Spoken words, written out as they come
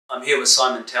I'm here with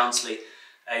Simon Townsley,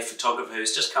 a photographer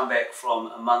who's just come back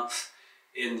from a month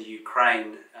in the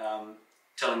Ukraine,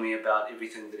 telling me about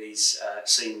everything that he's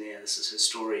seen there. This is his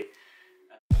story.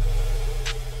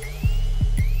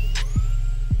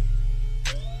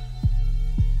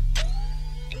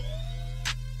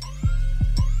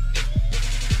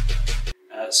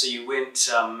 So you went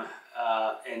to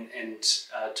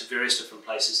various different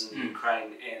places in the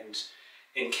Ukraine and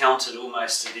encountered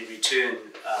almost at every turn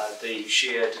the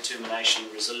sheer determination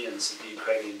and resilience of the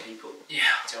Ukrainian people. Yeah.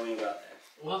 Tell me about that.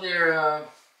 Well, they're,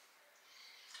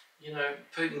 you know,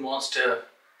 Putin wants to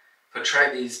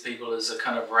portray these people as a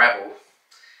kind of rabble.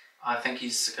 I think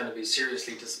he's going to be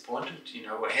seriously disappointed, you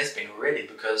know, what has been already,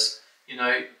 because, you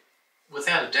know,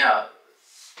 without a doubt,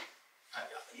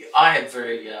 I had a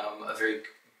very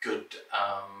good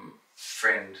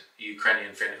friend, a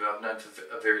Ukrainian friend who I've known for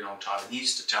a very long time, and he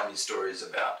used to tell me stories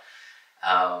about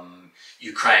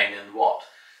Ukraine and what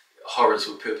horrors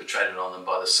were perpetrated on them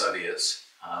by the Soviets,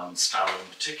 Stalin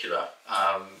in particular,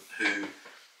 who,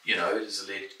 you know, is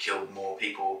alleged killed more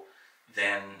people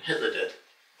than Hitler did.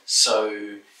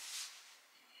 So,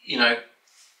 you know,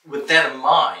 with that in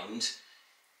mind,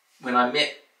 when I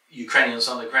met Ukrainians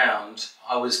on the ground,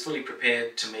 I was fully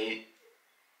prepared to meet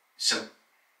some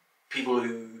people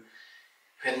who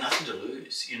had nothing to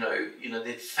lose. You know,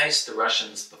 they'd faced the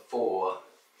Russians before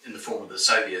in the form of the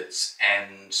Soviets,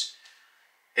 and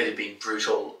it had been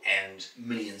brutal, and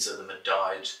millions of them had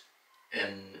died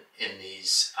in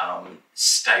these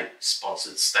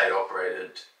state-sponsored,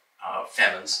 state-operated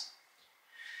famines.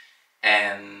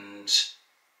 And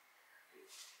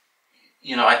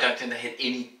you know, I don't think they had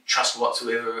any trust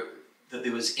whatsoever that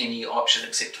there was any option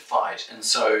except to fight. And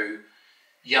so,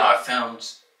 yeah, I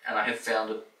have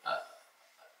found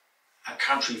a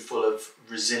country full of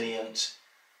resilient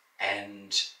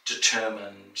and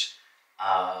determined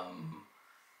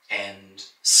and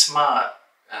smart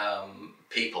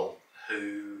people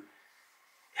who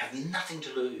have nothing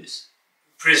to lose.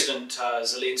 President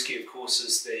Zelensky, of course,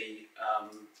 is the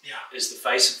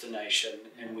face of the nation,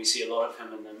 and we see a lot of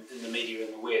him in the media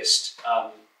in the West.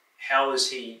 How is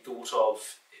he thought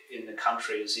of in the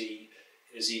country? Is he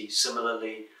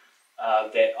similarly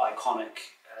that iconic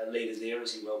leader there?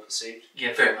 Is he well perceived?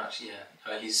 Yeah, very much.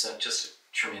 Yeah, he's just a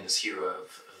tremendous hero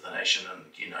of the nation, and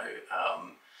you know,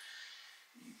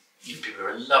 people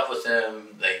are in love with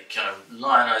him. They kind of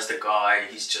lionize the guy.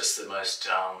 He's just the most,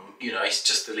 you know, he's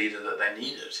just the leader that they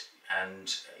needed,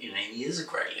 and you know, he is a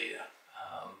great leader.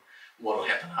 What will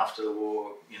happen after the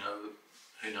war, you know,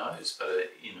 who knows?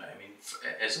 But you know, I mean,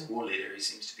 as a war leader, he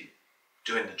seems to be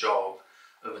doing the job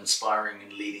of inspiring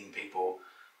and leading people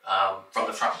from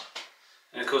the front.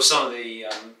 And of course, some of the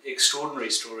extraordinary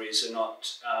stories are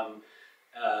not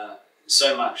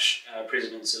so much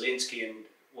President Zelensky and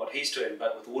what he's doing,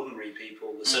 but with ordinary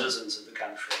people, the citizens of the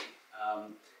country,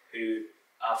 who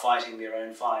are fighting their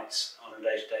own fights on a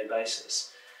day-to-day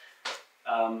basis.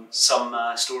 Some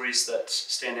stories that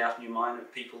stand out in your mind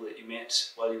of people that you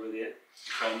met while you were there,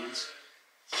 Ukrainians?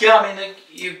 Yeah, I mean,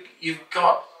 you've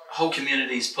got whole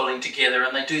communities pulling together,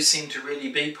 and they do seem to really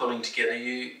be pulling together.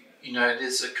 You know,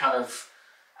 there's a kind of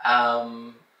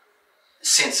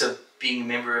sense of being a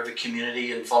member of a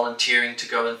community and volunteering to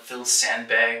go and fill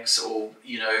sandbags, or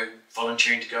you know,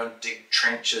 volunteering to go and dig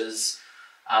trenches.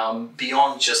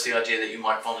 Beyond just the idea that you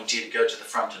might volunteer to go to the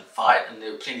front and fight, and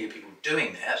there are plenty of people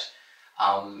doing that.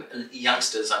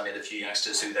 Youngsters, I met a few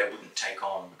youngsters who they wouldn't take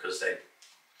on because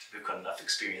we've got enough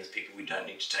experience. People, we don't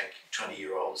need to take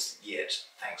 20-year-olds yet.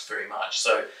 Thanks very much.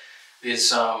 So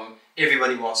there's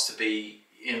everybody wants to be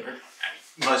in.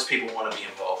 Most people want to be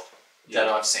involved. Yeah.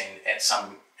 That I've seen at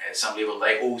some level,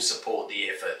 they all support the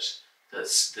effort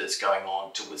that's going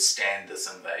on to withstand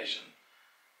this invasion.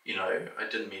 You know, I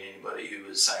didn't meet anybody who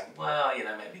was saying, well, you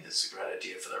know, maybe this is a great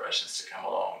idea for the Russians to come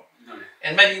along. No.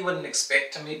 And maybe you wouldn't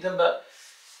expect to meet them, but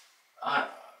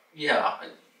yeah,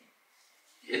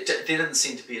 there didn't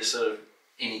seem to be a sort of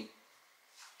any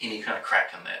kind of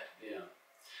crack in that. Yeah.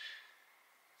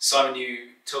 Simon,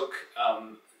 you took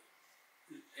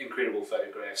incredible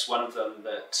photographs. One of them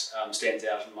that stands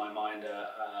out in my mind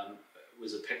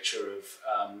was a picture of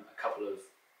a couple of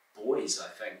boys, I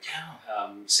think,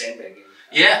 sandbagging.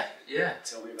 Yeah.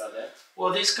 Tell me about that.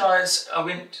 Well, these guys, I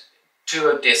went to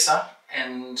Odessa,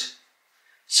 and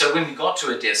so when we got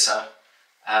to Odessa,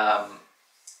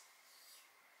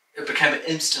 it became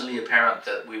instantly apparent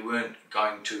that we weren't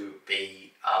going to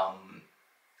be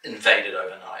invaded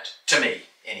overnight, to me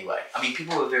anyway. I mean,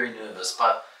 people were very nervous,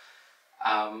 but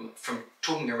from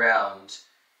talking around,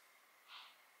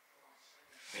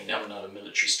 I mean, I'm not a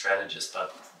military strategist,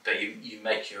 but you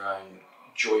make your own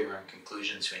draw your own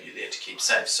conclusions when you're there to keep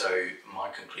safe. So my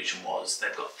conclusion was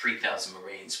they've got 3,000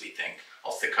 Marines, we think,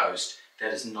 off the coast.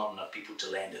 That is not enough people to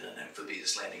land in an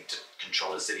amphibious landing to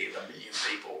control a city of 1 million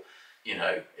people. You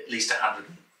know, at least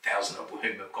 100,000 of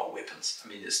whom have got weapons. I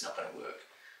mean, it's not going to work.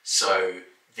 So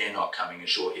they're not coming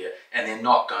ashore here, and they're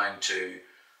not going to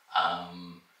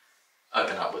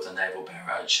open up with a naval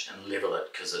barrage and level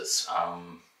it, because it's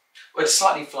well, it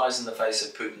slightly flies in the face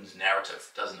of Putin's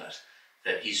narrative, doesn't it?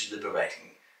 That he's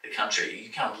liberating the country. You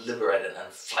can't liberate it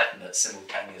and flatten it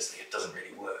simultaneously. It doesn't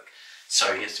really work.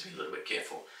 So he has to be a little bit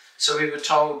careful. So we were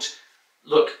told,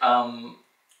 look,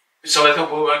 so I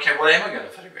thought, well, okay, what am I going to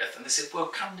photograph? And they said, well,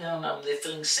 come down, they're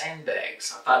filling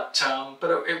sandbags. But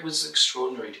it was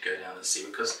extraordinary to go down and see,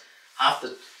 because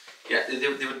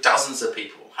there were dozens of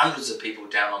people, hundreds of people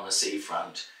down on the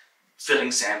seafront,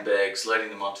 filling sandbags, loading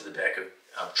them onto the back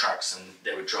of trucks, and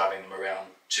they were driving them around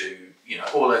to, you know,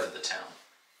 all over the town.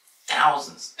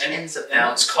 Thousands, tens of thousands.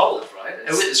 And it's cold, right?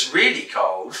 It's really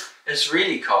cold. It's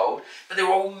really cold. But there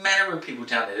were all manner of people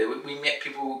down there. We met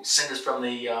people, singers from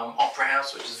the Opera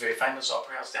House, which is a very famous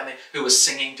opera house down there, who were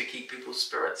singing to keep people's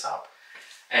spirits up.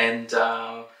 And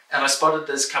I spotted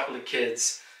this couple of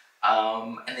kids,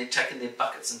 and they'd taken their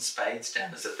buckets and spades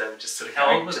down as if they were just sort of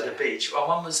going to the beach. Well,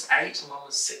 one was 8 and one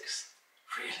was 6.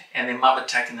 Really? And their mum had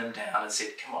taken them down and said,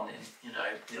 come on in, you know.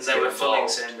 And they were filling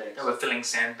sandbags. They were filling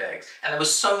sandbags. And they were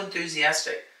so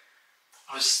enthusiastic.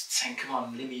 I was saying, come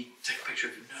on, let me take a picture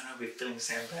of you. No, we're filling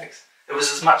sandbags. It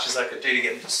was as much as I could do to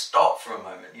get them to stop for a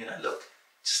moment. You know, look,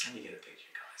 just let me get a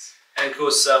picture, guys. And of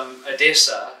course,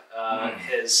 Odessa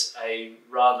has a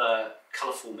rather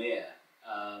colourful mayor.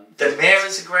 The mayor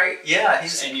is a great,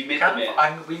 and you met the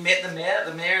mayor. We met the mayor.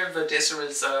 The mayor of Odessa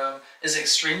is an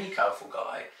extremely colourful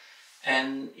guy.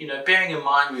 And, you know, bearing in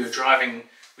mind we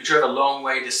drove a long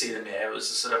way to see the mayor. It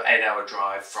was a sort of 8-hour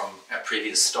drive from our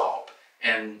previous stop,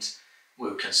 and we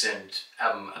were concerned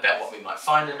about what we might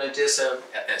find in Odessa.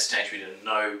 At that stage we didn't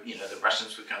know, you know, the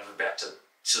Russians were kind of about to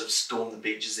sort of storm the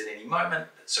beaches at any moment,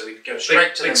 so we'd go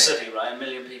straight to the mayor. Big city, right? 1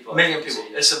 million people. 1 million people.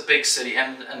 It's a big city,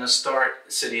 and an historic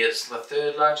city. It's the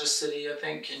 3rd largest city, I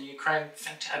think, in Ukraine.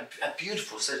 A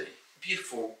beautiful city.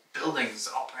 Beautiful buildings,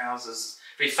 opera houses.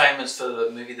 Very famous for the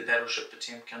movie The Battleship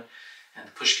Potemkin, and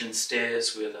the Pushkin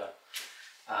Stairs, where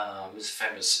there's a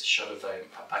famous shot of a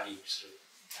buggy sort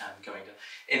of going down.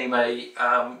 Anyway,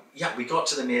 we got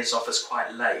to the mayor's office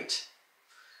quite late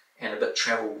and a bit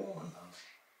travel worn. I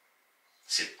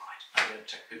said, right, I'm going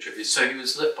to take a picture of you. So he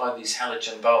was lit by these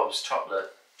halogen bulbs, top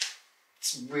lit.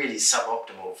 It's really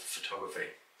suboptimal for photography.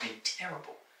 I mean,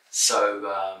 terrible. So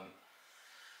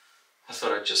I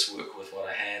thought I'd just work with what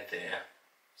I had there.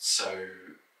 So I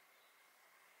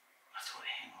thought,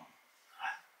 hang on,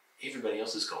 everybody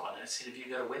else has got one. I said, have you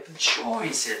got a weapon? Sure,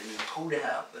 he said, and he pulled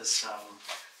out this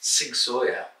Sig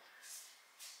Sauer.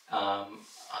 I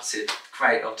said,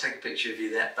 great, I'll take a picture of you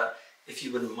that, but if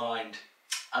you wouldn't mind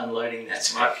unloading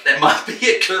that might be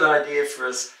a good idea for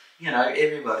us, you know,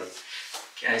 everybody.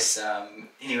 Okay, so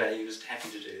anyway, he was happy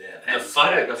to do that. The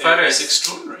photo is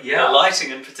extraordinary. Yeah, the lighting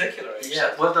in particular. Actually.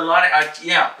 Yeah, well, the lighting.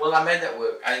 I made that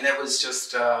work. I mean, that was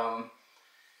just. I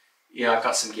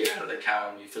got some gear out of the car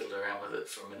and we fiddled around with it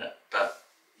for a minute. But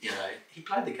you know, he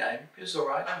played the game. It was all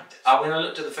right. When I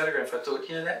looked at the photograph, I thought,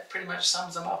 that pretty much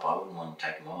sums them up. I wouldn't want to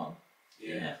take them on.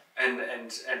 Yeah. And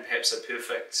perhaps a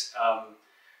perfect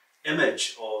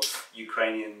image of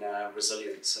Ukrainian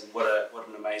resilience, and what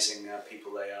an amazing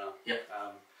people they are. Yep.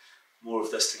 More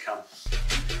of this to come.